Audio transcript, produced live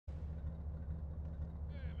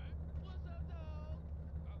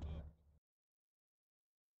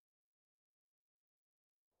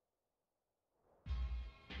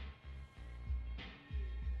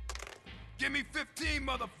Give me 15,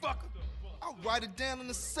 motherfucker. I'll write it down in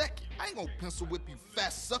a second. I ain't gonna pencil whip you,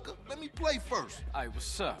 fat sucker. Let me play first. Hey,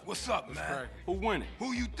 what's up? What's up, man? Who winning?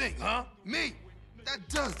 Who you think, huh? Me. That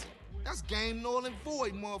does it. That's game null and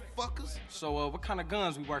void, motherfuckers. So, what kind of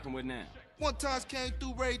guns we working with now? One time came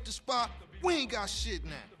through, raided the spot. We ain't got shit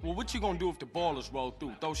now. Well, what you gonna do if the ballers roll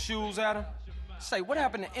through? Throw shoes at him? Say, what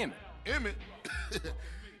happened to Emmet? Emmet?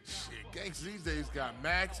 Shit, gangs these days got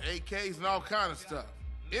Macs, AKs, and all kind of stuff.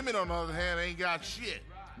 Emmet, on the other hand, ain't got shit.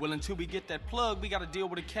 Well, until we get that plug, we gotta deal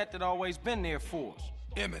with a cat that always been there for us.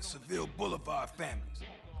 Emmett, Seville Boulevard families.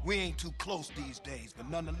 We ain't too close these days, but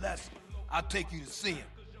nonetheless, I'll take you to see him.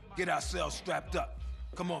 Get ourselves strapped up.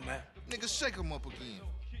 Come on, man. Nigga, shake him up again.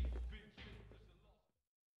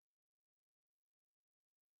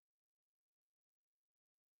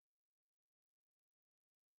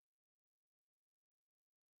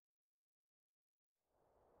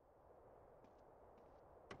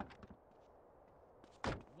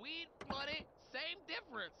 Weed, bloody, same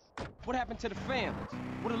difference. What happened to the families?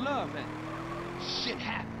 Where the love at? Shit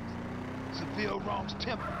happens. Seville wrongs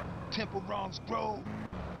Temple, Temple wrongs Grove.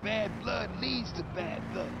 Bad blood leads to bad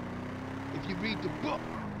blood. If you read the book,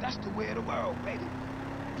 that's the way of the world, baby.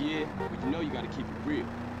 Yeah, but you know you gotta keep it real.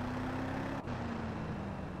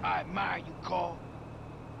 I admire you, Carl.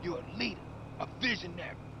 You're a leader, a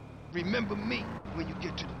visionary. Remember me when you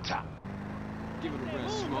get to the top. Give it a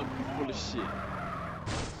rest, Smoke. You full of shit.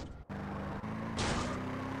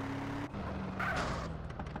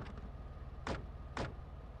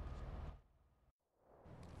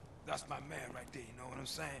 That's my man right there, you know what I'm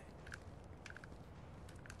saying?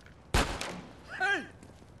 Hey!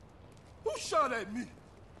 Who shot at me?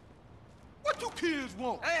 What you kids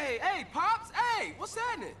want? Hey, Pops! Hey, what's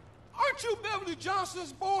happening? Aren't you Beverly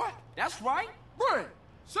Johnson's boy? That's right. Brent,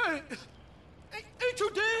 say, ain't you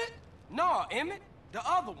dead? No, Emmet. The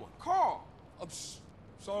other one, Carl. I'm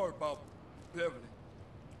sorry about Beverly.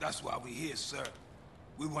 That's why we here, sir.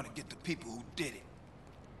 We want to get the people who did it.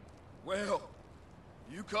 Well,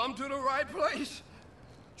 you come to the right place.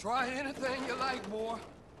 Try anything you like, boy.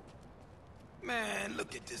 Man,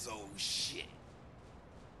 look at this old shit.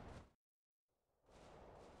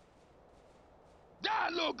 Die,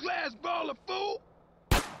 little glass baller, fool!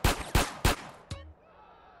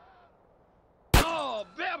 Oh,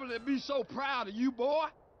 Beverly be so proud of you, boy.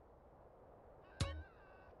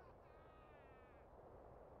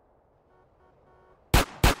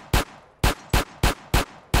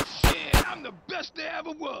 Shit, I'm the best there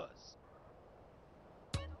ever was.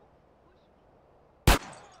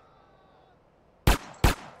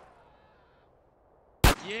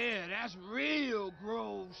 Yeah, that's real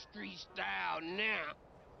Grove Street style now.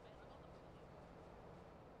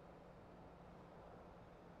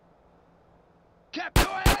 Cap your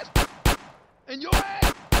ass? And your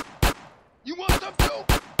ass? You want some too?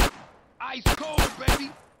 Ice cold,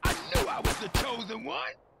 baby. I knew I was the chosen one.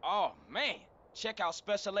 Oh, man. Check out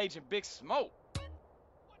Special Agent Big Smoke.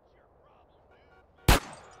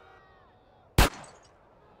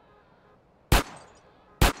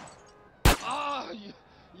 Oh,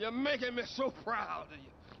 you're making me so proud of you.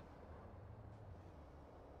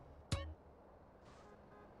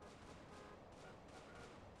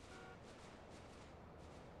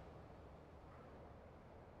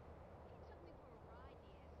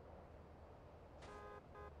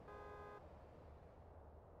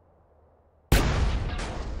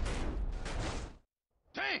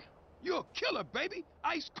 Damn, you're a killer, baby.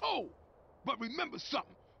 Ice cold. But remember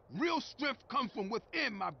something. Real strength comes from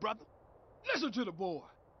within, my brother. Listen to the boy.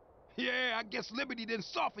 Yeah, I guess liberty didn't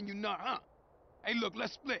soften you none, huh? Hey, look,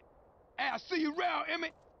 let's split. Hey, I'll see you around,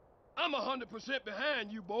 Emmet. I'm 100%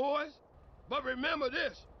 behind you, boys. But remember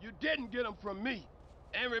this, you didn't get them from me.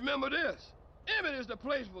 And remember this, Emmet is the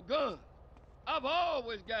place for guns. I've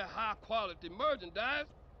always got high-quality merchandise,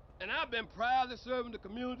 and I've been proudly serving the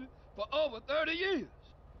community for over 30 years.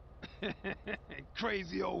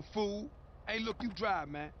 Crazy old fool. Hey, look, you drive,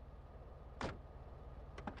 man.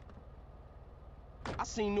 I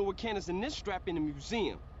seen newer cannons in this strap in the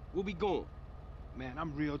museum. Where we going? Man,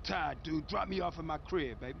 I'm real tired, dude. Drop me off at my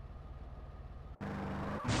crib, baby.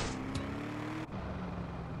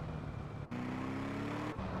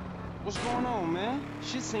 What's going on, man?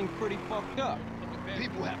 Shit seem pretty fucked up.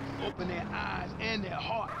 People have to open their eyes and their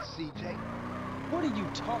hearts, CJ. What are you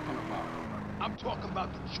talking about? I'm talking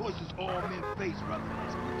about the choices all men face, brother.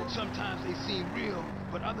 Sometimes they seem real,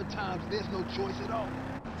 but other times there's no choice at all.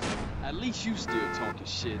 At least you still talking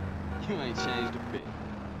shit. You ain't changed a bit.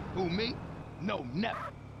 Who, me? No, never.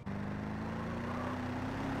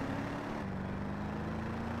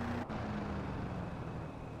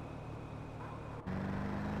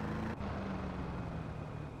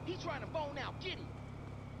 trying to bone out. Get him.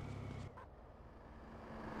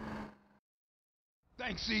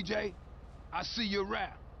 Thanks, CJ. I see you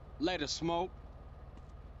around. Later, Smoke.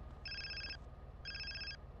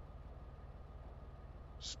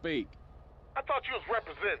 Speak. I thought you was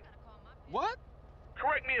representing. What?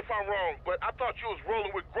 Correct me if I'm wrong, but I thought you was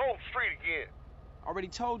rolling with Grove Street again. Already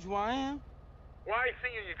told you I am. Well, I ain't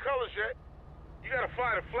seen you in your colors yet. You gotta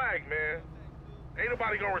fly the flag, man. Ain't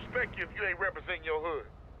nobody gonna respect you if you ain't representing your hood.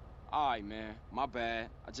 Alright, man. My bad.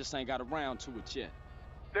 I just ain't got around to it yet.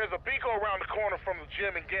 There's a Beaco around the corner from the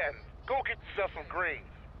gym in Gatton. Go get yourself some greens.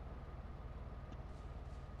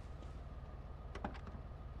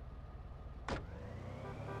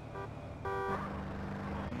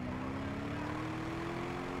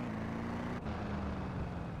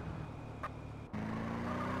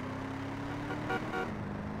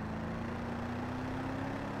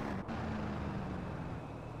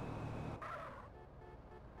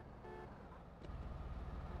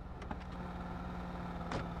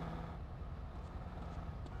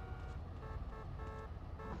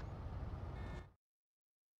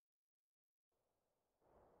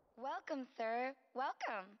 Welcome, sir.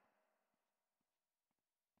 Welcome.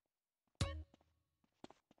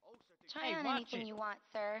 Try on anything you want,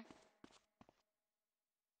 sir.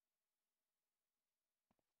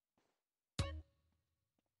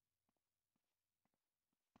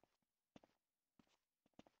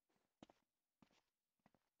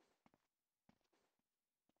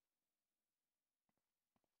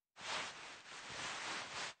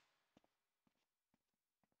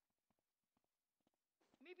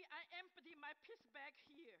 Maybe I empty my piss bag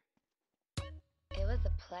here. It was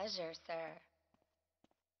a pleasure, sir.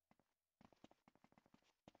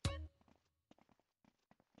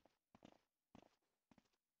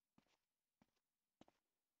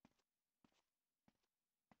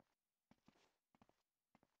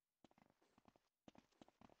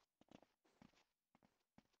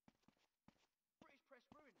 British press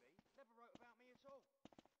ruined me. Never wrote about me at all.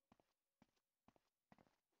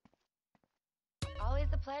 Always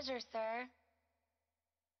a pleasure, sir.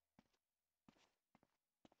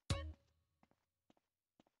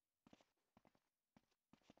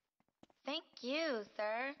 Thank you,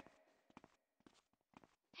 sir.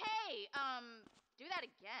 Hey, do that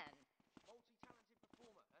again.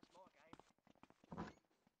 Multi-talented performer. That's my game.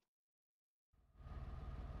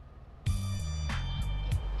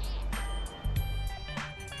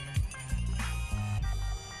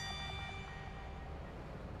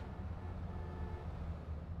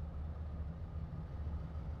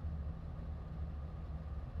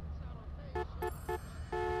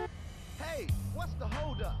 Hey, what's the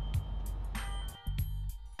holdup?